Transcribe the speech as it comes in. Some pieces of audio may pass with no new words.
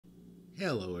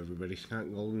Hello, everybody.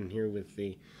 Scott Golden here with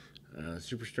the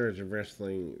Superstars of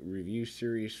Wrestling review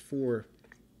series for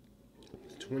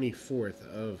the 24th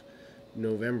of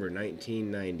November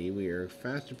 1990. We are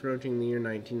fast approaching the year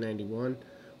 1991.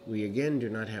 We again do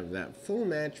not have that full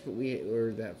match,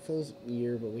 or that full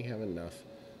year, but we have enough.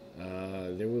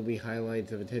 There will be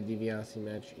highlights of a Ted DiBiase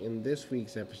match in this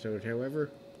week's episode.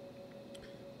 However,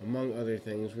 among other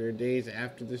things, we are days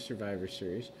after the Survivor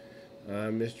Series.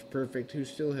 Mr. Perfect, who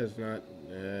still has not,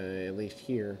 at least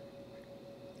here,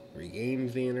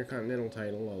 regained the Intercontinental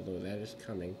title, although that is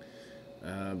coming.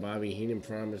 Bobby Heenan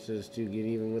promises to get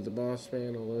even with the Boss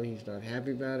Man, although he's not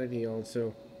happy about it. He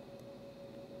also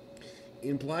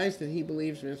implies that he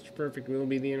believes Mr. Perfect will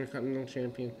be the Intercontinental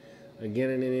Champion. Again,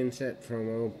 in an inset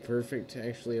promo, Perfect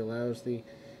actually allows the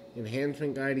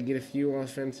enhancement guy to get a few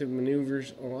offensive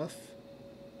maneuvers off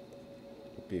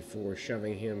before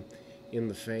shoving him in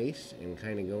the face and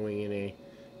kind of going in a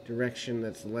direction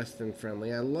that's less than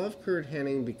friendly. I love Curt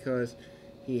Hennig because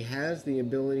he has the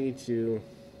ability to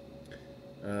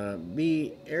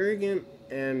be arrogant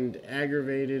and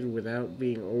aggravated without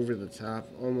being over the top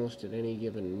almost at any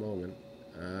given moment.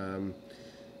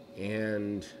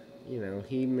 And,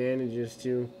 he manages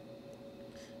to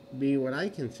be what I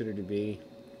consider to be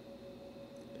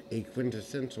a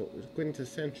quintessential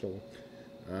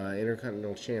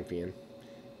Intercontinental Champion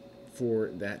for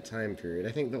that time period.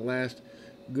 I think the last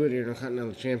good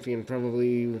Intercontinental Champion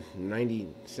probably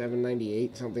 97,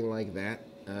 98, something like that,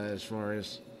 as far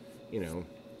as,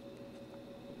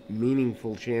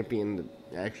 meaningful champion that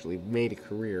actually made a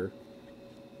career.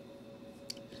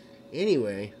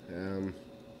 Anyway,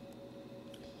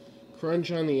 crunch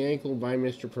on the ankle by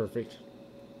Mr. Perfect.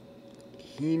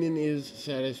 Heenan is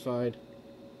satisfied,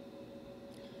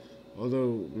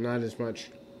 although not as much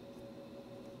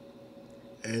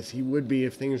as he would be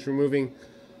if things were moving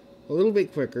a little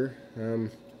bit quicker.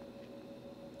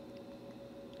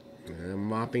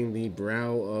 Mopping the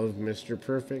brow of Mr.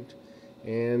 Perfect,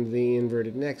 and the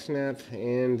inverted neck snap,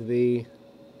 and the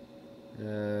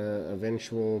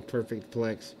eventual Perfect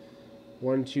Plex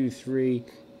 1, 2, 3,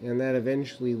 and that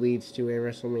eventually leads to a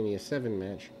WrestleMania 7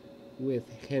 match with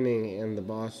Hennig and the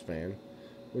Boss Man,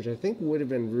 which I think would have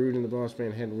been Rude, and the Boss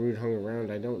Man had Rude hung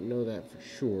around. I don't know that for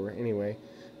sure. Anyway,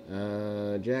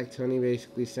 Jack Tunney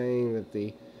basically saying that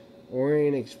the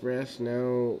Orient Express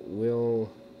now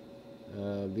will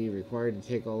be required to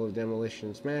take all of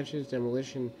Demolition's matches.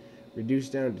 Demolition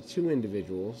reduced down to 2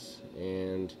 individuals,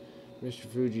 and Mr.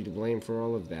 Fuji to blame for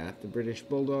all of that. The British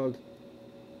Bulldog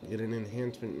did an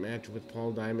enhancement match with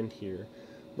Paul Diamond here.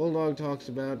 Bulldog talks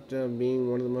about being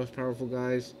one of the most powerful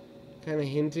guys, kind of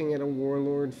hinting at a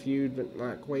Warlord feud, but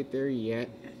not quite there yet.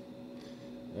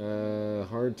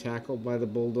 Hard tackle by the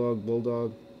Bulldog.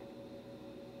 Bulldog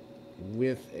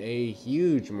with a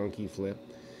huge monkey flip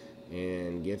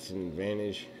and gets an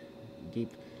advantage.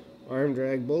 Deep arm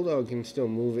drag. Bulldog can still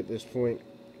move at this point,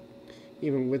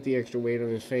 even with the extra weight on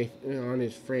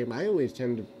his frame. I always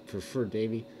tend to prefer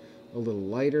Davey a little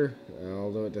lighter,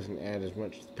 although it doesn't add as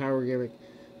much to the power gimmick.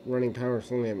 Running power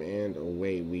slam, and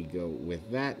away we go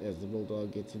with that as the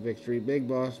Bulldog gets a victory. Big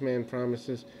Boss Man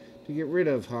promises to get rid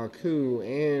of Haku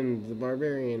and the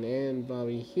Barbarian and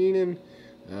Bobby Heenan.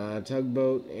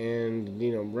 Tugboat and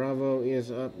Dino Bravo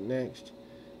is up next.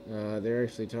 They're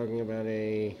actually talking about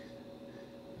a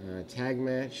tag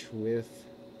match with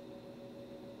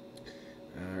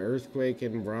Earthquake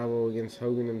and Bravo against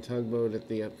Hogan and Tugboat at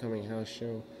the upcoming house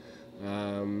show.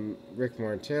 Rick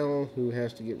Martel, who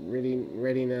has to get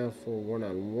ready now for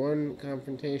one-on-one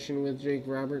confrontation with Jake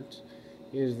Roberts,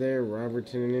 is there.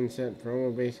 Roberts in an inset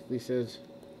promo basically says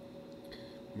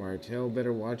Martel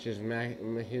better watch his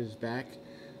back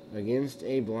against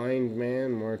a blind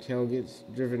man. Martel gets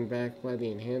driven back by the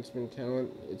enhancement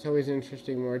talent. It's always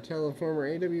interesting. Martel, a former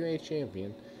AWA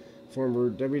champion, former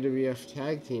WWF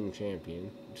Tag Team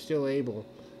champion, still able,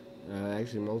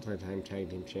 actually multi-time Tag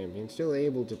Team champion, still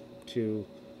able to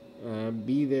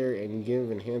be there and give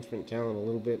enhancement talent a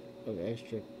little bit of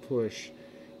extra push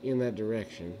in that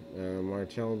direction.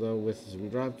 Martel, though, with some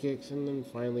drop kicks, and then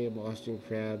finally a Boston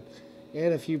Crab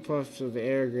and a few puffs of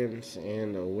arrogance,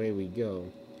 and away we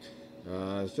go.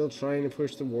 Still trying to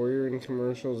push the Warrior in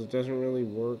commercials. It doesn't really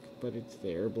work, but it's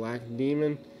there. Black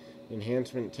Demon,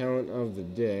 enhancement talent of the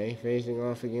day, facing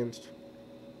off against,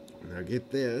 now get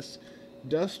this,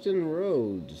 Dustin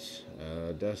Rhodes.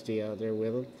 Dusty out there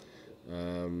with him.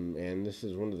 And this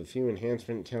is one of the few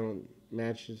enhancement talent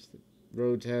matches that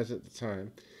Rhodes has at the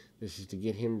time. This is to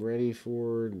get him ready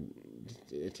for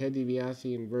Ted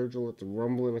DiBiase and Virgil at the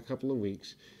Rumble in a couple of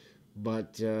weeks.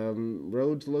 But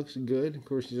Rhodes looks good. Of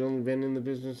course, he's only been in the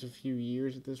business a few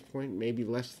years at this point, maybe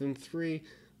less than 3, a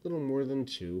little more than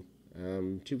 2.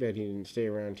 Too bad he didn't stay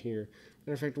around here.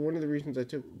 Matter of fact, one of the reasons I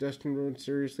took Dustin Rhodes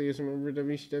seriously as a member of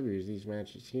WCW is these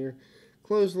matches here.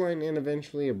 Clothesline, and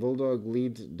eventually a Bulldog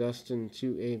leads Dustin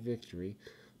to a victory.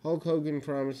 Hulk Hogan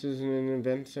promises in an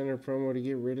event center promo to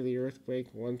get rid of the Earthquake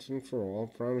once and for all.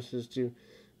 Promises to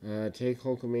take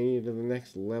Hulkamania to the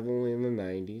next level in the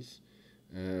 90s.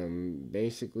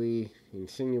 Basically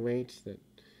insinuates that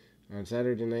on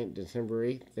Saturday night, December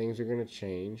 8th, things are going to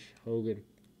change. Hogan,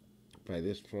 by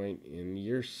this point, in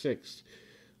year 6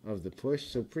 of the push,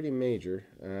 so pretty major.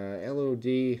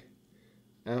 LOD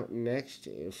out next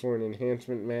for an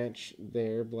enhancement match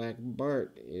there. Black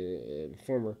Bart,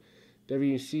 former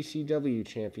WCCW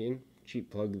champion.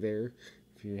 Cheap plug there.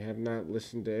 If you have not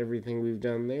listened to everything we've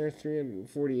done there,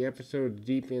 340 episodes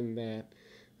deep in that.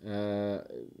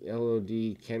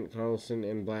 LOD, Kent Carlson,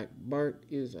 and Black Bart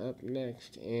is up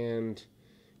next. And,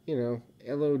 you know,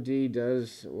 LOD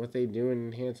does what they do in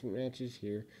enhancement matches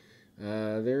here.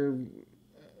 They're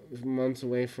months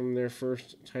away from their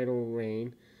first title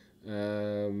reign.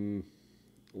 A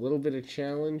little bit of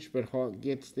challenge, but Hawk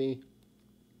gets the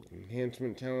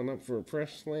enhancement talent up for a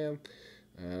press slam.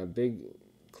 Big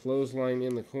clothesline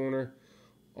in the corner,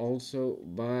 also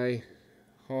by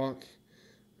Hawk.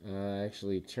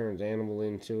 Actually turns Animal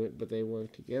into it, but they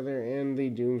work together. And the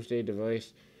Doomsday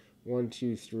Device, 1,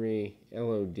 2, 3,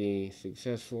 LOD,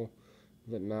 successful,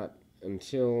 but not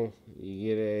until you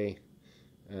get a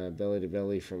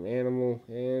belly-to-belly from Animal,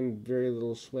 and very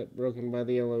little sweat broken by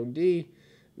the LOD.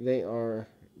 They are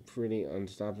pretty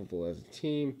unstoppable as a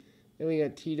team. Then we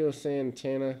got Tito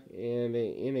Santana and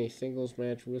in a singles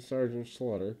match with Sergeant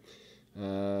Slaughter.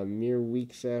 Mere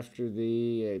weeks after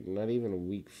not even a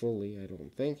week fully, I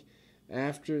don't think,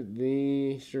 after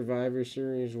the Survivor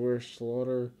Series where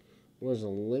Slaughter was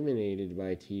eliminated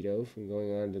by Tito from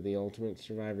going on to the Ultimate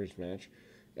Survivors match.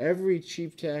 Every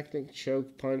cheap tactic,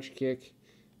 choke, punch, kick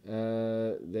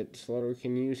that Slaughter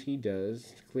can use, he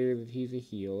does. It's clear that he's a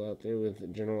heel out there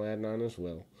with General Adnan as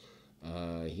well.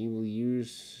 He will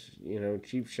use,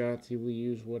 cheap shots. He will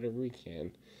use whatever he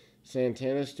can.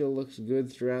 Santana still looks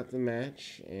good throughout the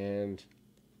match and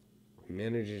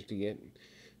manages to get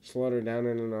Slaughter down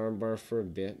in an armbar for a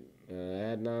bit.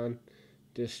 Adnan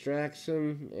distracts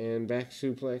him and back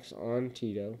suplex on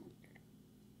Tito.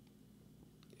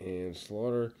 And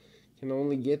Slaughter can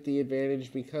only get the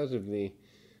advantage because of the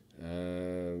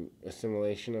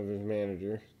assimilation of his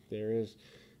manager. There is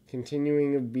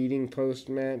continuing a beating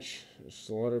post-match.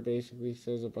 Slaughter basically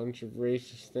says a bunch of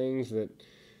racist things that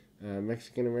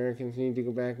Mexican Americans need to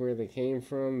go back where they came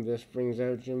from. This brings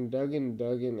out Jim Duggan.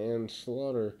 Duggan and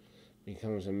Slaughter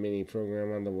becomes a mini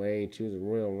program on the way to the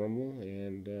Royal Rumble,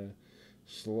 and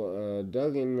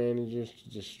Duggan manages to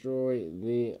destroy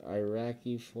the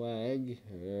Iraqi flag.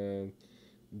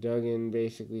 Duggan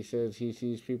basically says he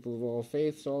sees people of all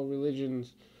faiths, all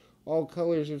religions, all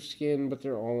colors of skin, but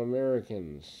they're all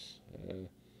Americans.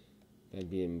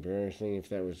 That'd be embarrassing if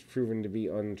that was proven to be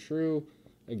untrue.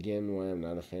 Again, why I'm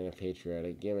not a fan of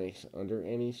patriotic gimmicks under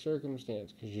any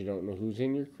circumstance, because you don't know who's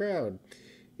in your crowd.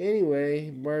 Anyway,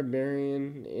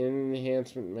 Barbarian in an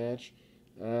enhancement match.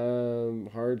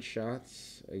 Hard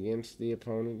shots against the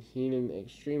opponent. Heenan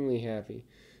extremely happy.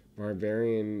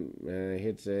 Barbarian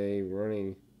hits a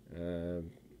running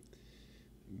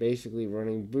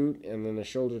boot, and then a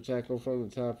shoulder tackle from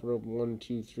the top rope. 1,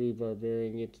 2, 3.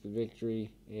 Barbarian gets the victory,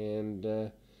 and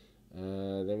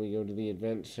then we go to the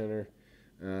event center.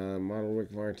 Model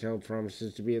Rick Martel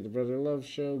promises to be at the Brother Love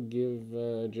show.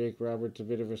 Give Jake Roberts a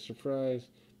bit of a surprise.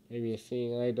 Maybe a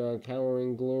seeing eye dog. Power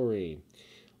and Glory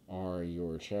are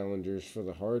your challengers for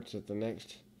the Hearts at the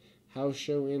next house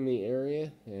show in the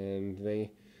area, and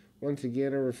they once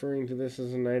again are referring to this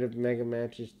as a night of mega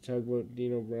matches. Tugboat,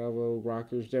 Dino Bravo,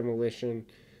 Rockers Demolition,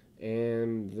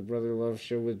 and the Brother Love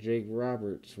show with Jake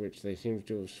Roberts, which they seem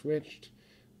to have switched.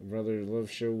 The Brother Love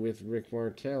show with Rick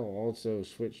Martel also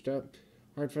switched up.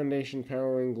 Heart Foundation,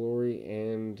 Power and Glory,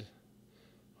 and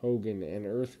Hogan and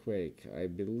Earthquake, I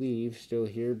believe, still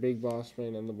here. Big Boss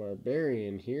Man and the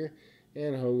Barbarian here,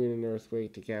 and Hogan and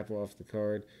Earthquake to cap off the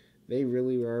card. They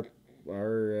really are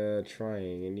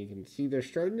trying, and you can see they're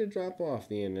starting to drop off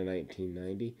the end of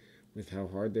 1990 with how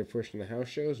hard they're pushing the house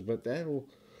shows, but that will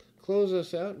close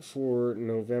us out for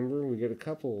November. We get a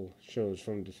couple shows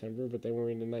from December, but then we're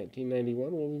into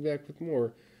 1991. We'll be back with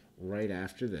more right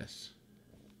after this.